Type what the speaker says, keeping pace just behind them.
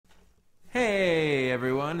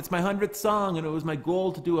everyone. It's my 100th song, and it was my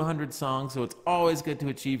goal to do 100 songs, so it's always good to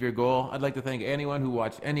achieve your goal. I'd like to thank anyone who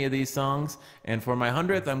watched any of these songs, and for my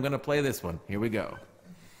 100th, I'm going to play this one. Here we go.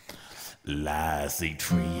 I see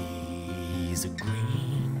trees of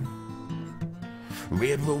green,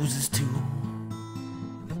 red roses too.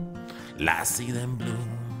 I see them bloom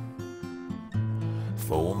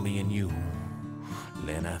for me and you.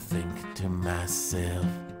 Then I think to myself,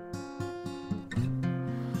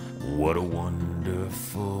 what a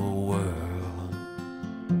wonderful world.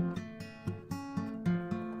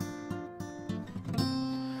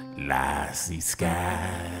 I see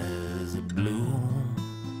skies of blue,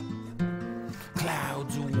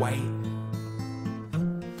 clouds of white,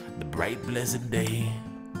 the bright blessed day,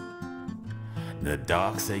 the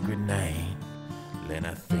dark sacred night. Then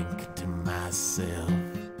I think to myself,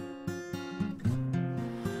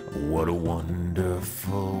 what a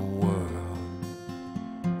wonderful world.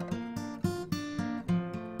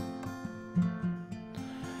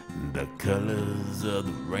 The colors of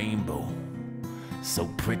the rainbow, so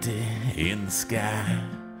pretty in the sky,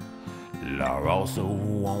 are also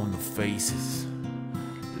on the faces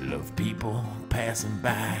of people passing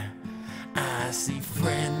by. I see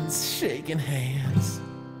friends shaking hands,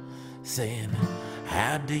 saying,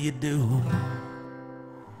 how do you do?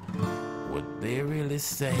 What they're really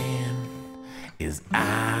saying is,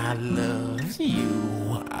 I love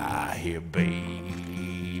you. I hear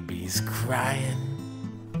babies crying,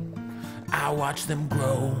 I watch them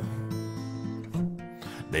grow.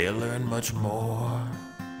 They'll learn much more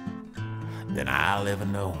than I'll ever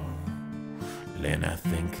know. Then I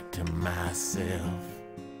think to myself,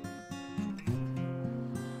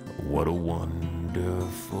 what a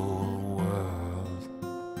wonderful world.